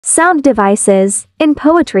Sound devices in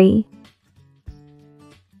poetry.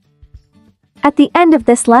 At the end of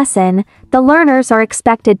this lesson, the learners are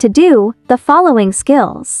expected to do the following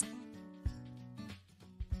skills.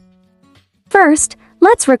 First,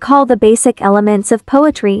 let's recall the basic elements of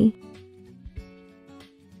poetry.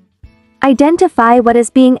 Identify what is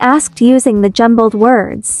being asked using the jumbled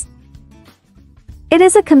words. It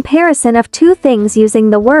is a comparison of two things using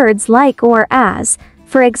the words like or as.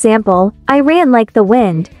 For example, I ran like the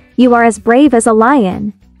wind, you are as brave as a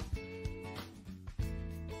lion.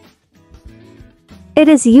 It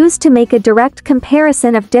is used to make a direct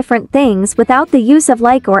comparison of different things without the use of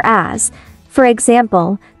like or as. For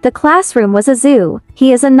example, the classroom was a zoo,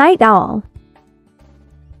 he is a night owl.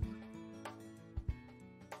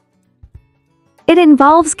 It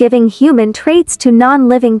involves giving human traits to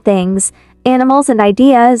non-living things, animals and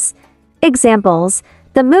ideas. Examples: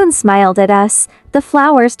 the moon smiled at us, the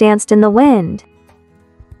flowers danced in the wind.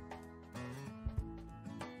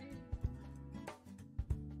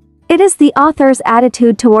 It is the author's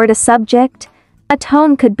attitude toward a subject. A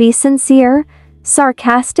tone could be sincere,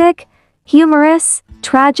 sarcastic, humorous,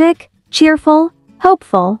 tragic, cheerful,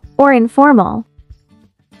 hopeful, or informal.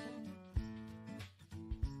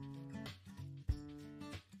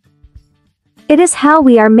 It is how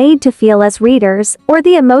we are made to feel as readers, or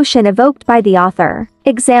the emotion evoked by the author.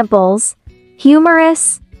 Examples: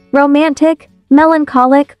 humorous, romantic,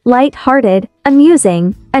 melancholic, light-hearted,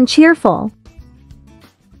 amusing, and cheerful.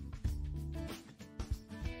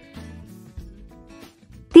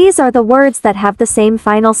 These are the words that have the same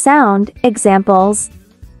final sound. Examples: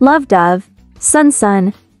 love dove,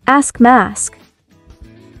 sun, ask mask.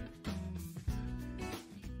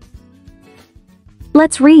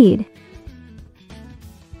 Let's read.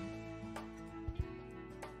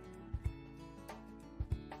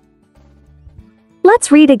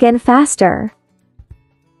 Let's read again faster.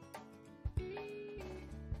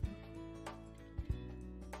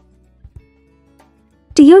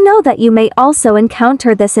 Do you know that you may also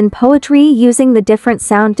encounter this in poetry using the different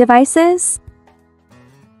sound devices?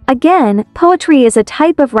 Again, poetry is a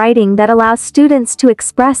type of writing that allows students to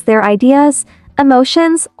express their ideas,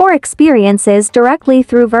 emotions, or experiences directly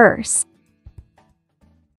through verse.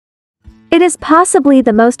 It is possibly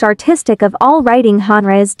the most artistic of all writing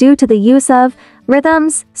genres due to the use of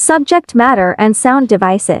rhythms, subject matter, and sound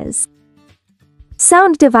devices.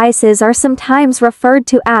 Sound devices are sometimes referred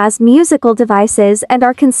to as musical devices and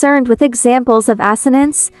are concerned with examples of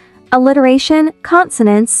assonance, alliteration,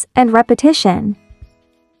 consonance, and repetition.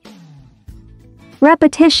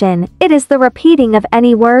 Repetition: it is the repeating of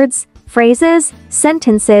any words, phrases,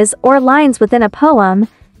 sentences, or lines within a poem.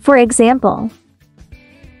 For example,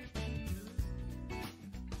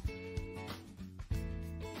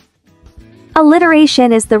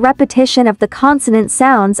 alliteration is the repetition of the consonant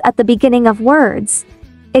sounds at the beginning of words.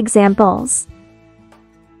 Examples: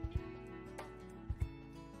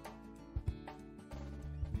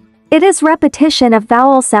 it is repetition of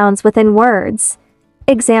vowel sounds within words.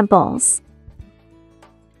 Examples: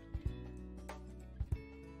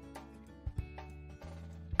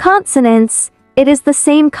 consonance: it is the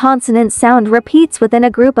same consonant sound repeats within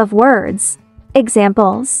a group of words.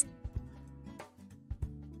 Examples: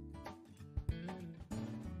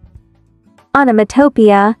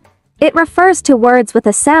 onomatopoeia: it refers to words with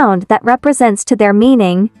a sound that represents to their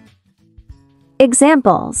meaning.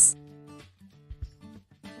 Examples: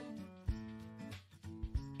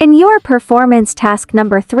 in your performance task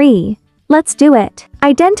number 3, let's do it.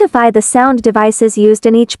 Identify the sound devices used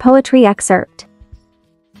in each poetry excerpt.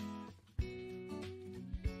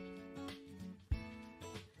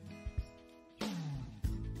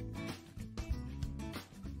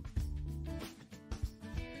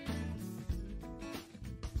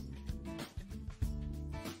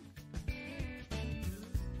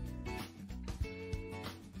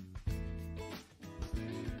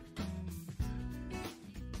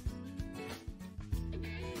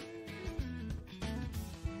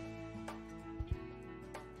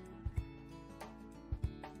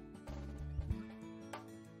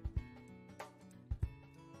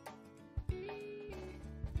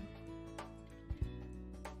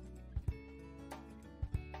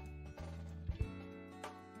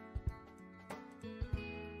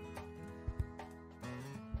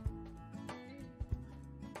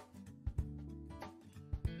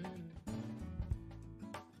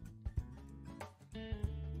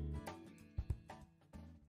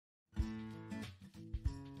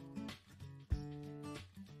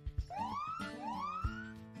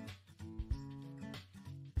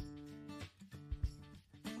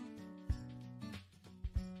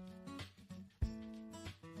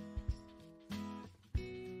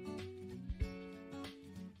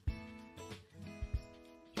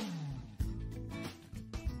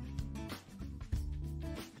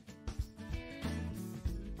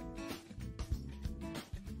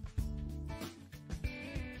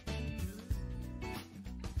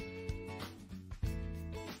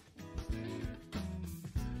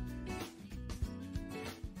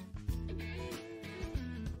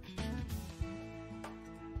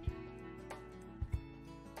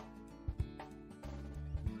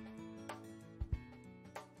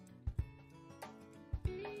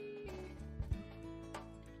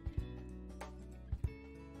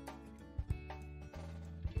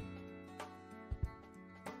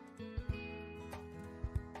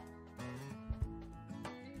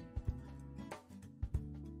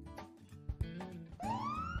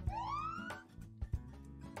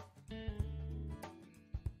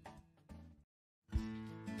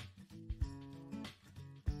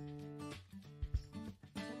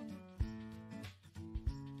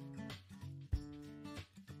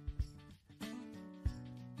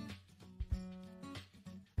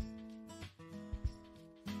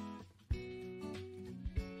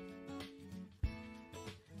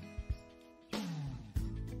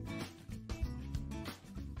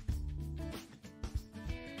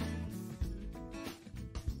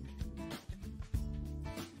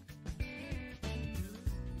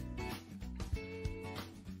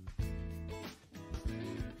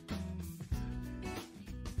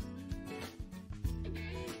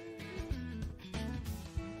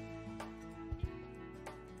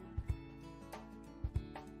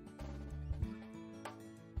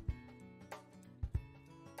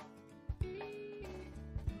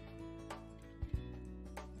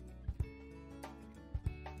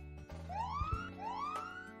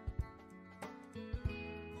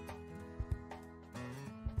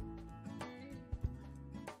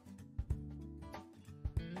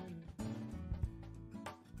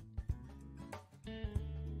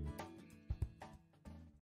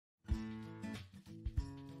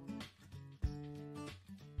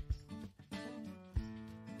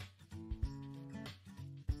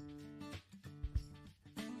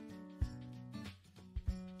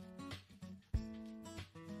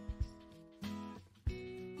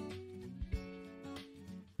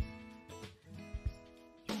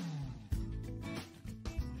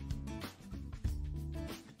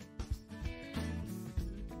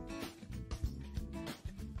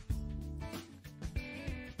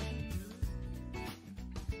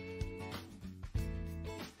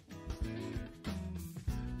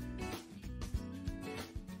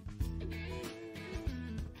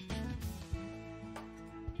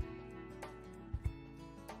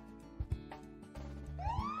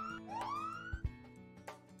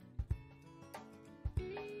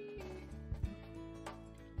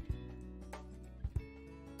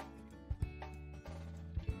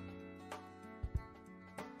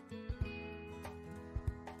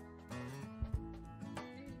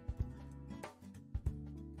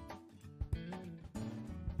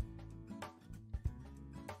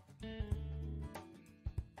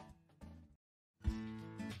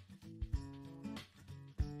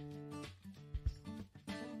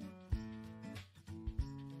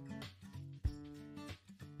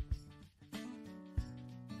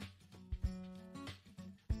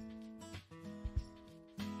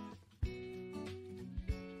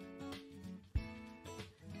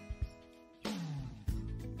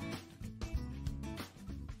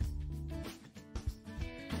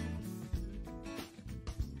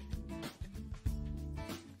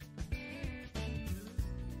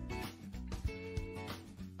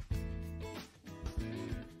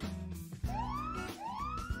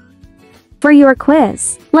 For your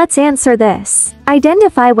quiz, let's answer this.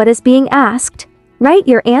 Identify what is being asked. Write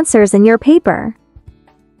your answers in your paper.